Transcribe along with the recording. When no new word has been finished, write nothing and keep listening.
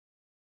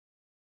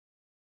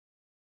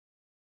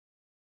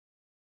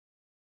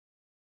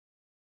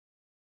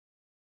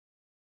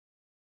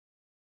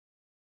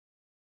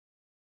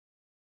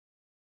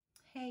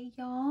Hey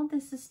y'all,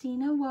 this is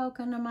Tina.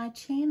 Welcome to my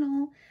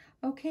channel.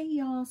 Okay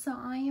y'all, so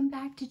I am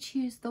back to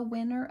choose the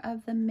winner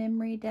of the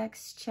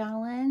Memorydex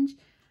challenge.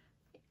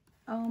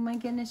 Oh my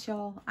goodness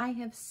y'all, I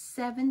have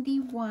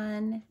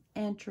 71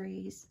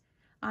 entries.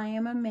 I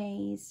am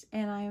amazed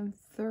and I am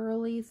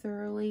thoroughly,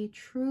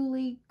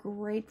 truly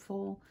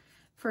grateful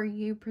for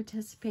you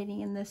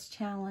participating in this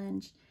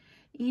challenge.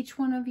 Each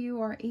one of you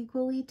are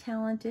equally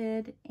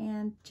talented,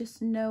 and just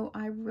know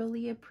I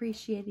really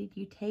appreciated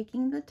you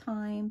taking the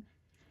time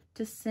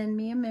to send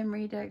me a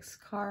Memorydex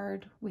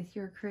card with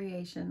your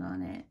creation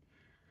on it.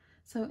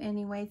 So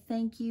anyway,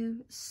 thank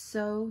you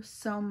so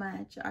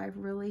much. I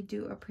really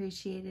do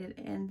appreciate it.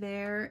 And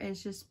there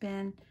has just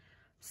been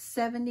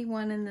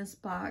 71 in this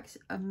box.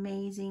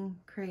 Amazing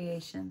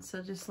creation.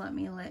 So just let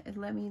me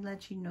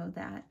let you know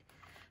that.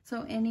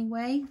 So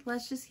anyway,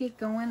 let's just get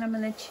going. I'm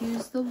going to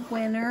choose the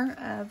winner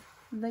of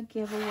the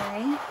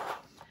giveaway.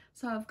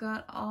 So I've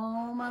got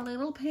all my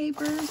little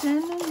papers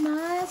in a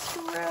nice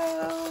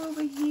row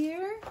over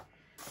here.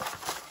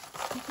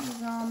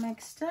 These all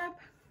mixed up.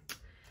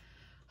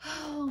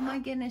 Oh my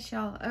goodness,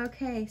 y'all.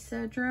 Okay,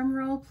 so drum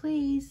roll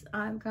please.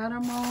 I've got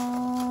them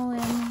all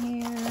in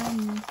here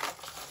and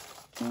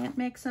can't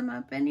mix them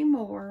up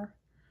anymore.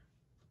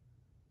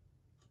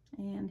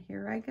 And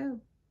here I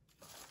go.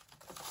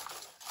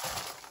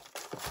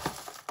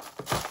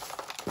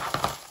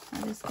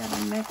 I just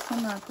gotta mix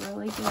them up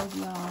really good,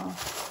 y'all.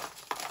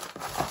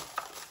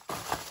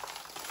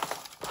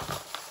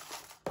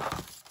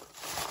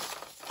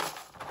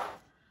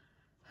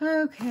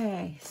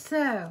 Okay,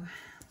 so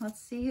let's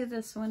see who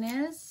this one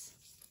is.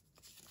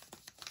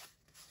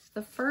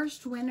 The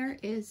first winner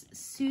is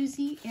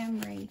Susie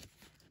Emery.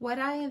 What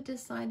I have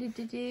decided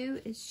to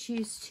do is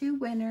choose two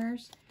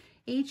winners.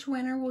 Each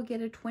winner will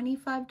get a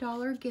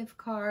 $25 gift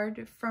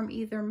card from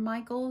either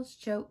Michael's,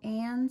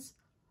 Joann's,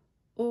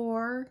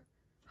 or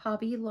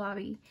Hobby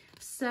Lobby.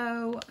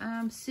 So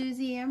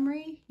Susie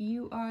Emery,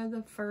 you are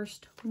the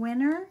first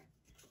winner.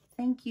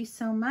 Thank you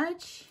so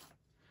much.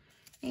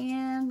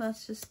 And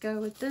let's just go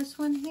with this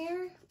one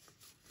here.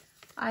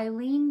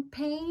 Eileen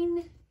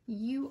Payne,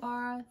 you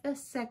are the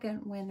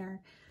second winner.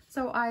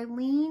 So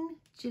Eileen,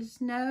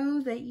 just know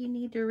that you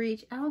need to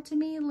reach out to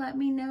me. Let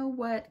me know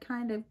what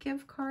kind of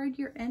gift card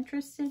you're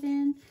interested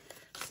in.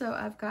 So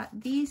I've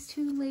got these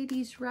two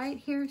ladies right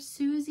here,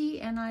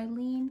 Susie and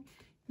Eileen.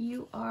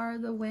 You are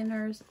the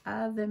winners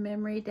of the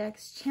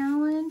Memorydex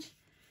challenge.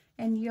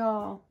 And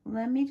y'all,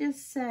 let me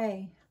just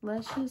say,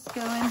 let's just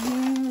go in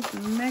here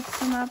and mix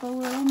them up a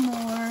little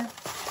more,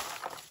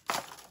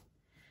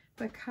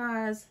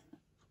 because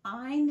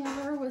I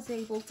never was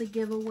able to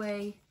give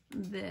away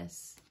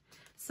this.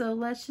 So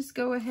let's just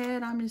go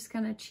ahead. I'm just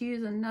going to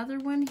choose another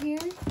one here.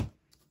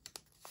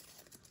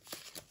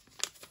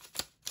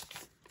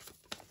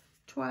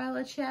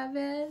 Twyla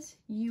Chavez,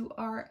 you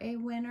are a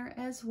winner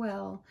as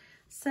well.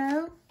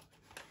 So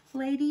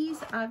ladies,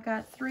 I've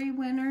got 3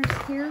 winners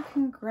here.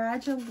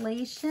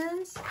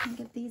 Congratulations. I'll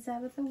get these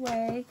out of the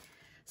way.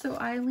 So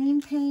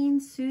Eileen Payne,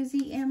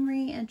 Susie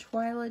Emery, and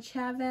Twyla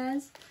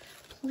Chavez,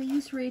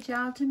 please reach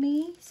out to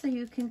me so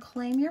you can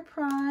claim your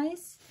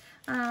prize.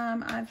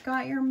 I've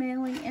got your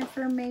mailing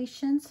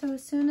information, so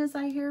as soon as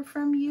I hear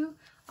from you,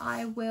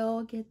 I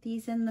will get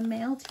these in the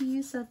mail to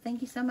you. So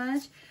thank you so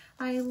much.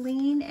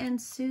 Eileen and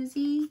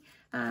Susie,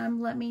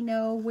 let me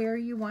know where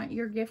you want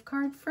your gift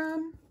card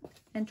from.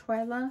 And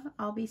Twyla,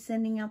 I'll be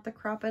sending out the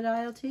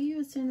crocodile to you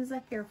as soon as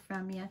I hear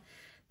from you.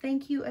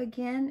 Thank you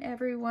again,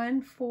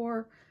 everyone,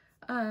 for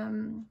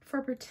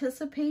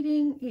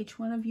participating. Each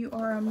one of you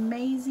are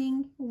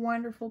amazing,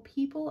 wonderful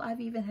people. I've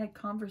even had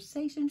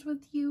conversations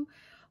with you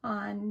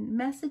on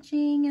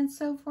messaging and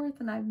so forth,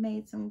 and I've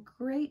made some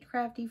great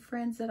crafty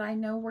friends that I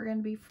know we're going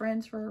to be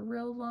friends for a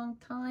real long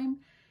time.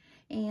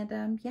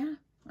 And yeah,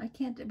 I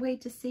can't wait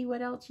to see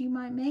what else you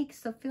might make.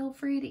 So feel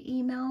free to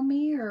email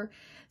me or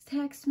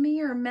text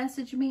me or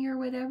message me or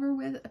whatever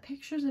with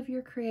pictures of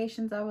your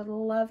creations. I would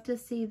love to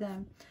see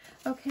them.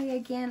 Okay,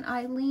 again,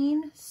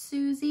 Eileen,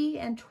 Susie,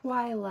 and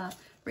Twyla,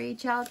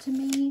 reach out to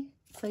me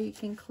so you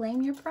can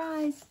claim your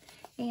prize.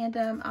 And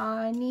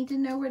I need to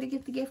know where to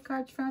get the gift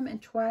cards from.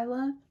 And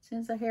Twyla, as soon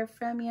as I hear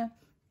from you,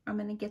 I'm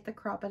going to get the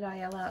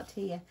crocodile out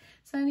to you.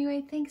 So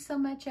anyway, thanks so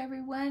much,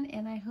 everyone.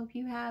 And I hope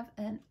you have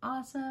an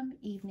awesome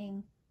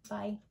evening.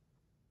 Bye.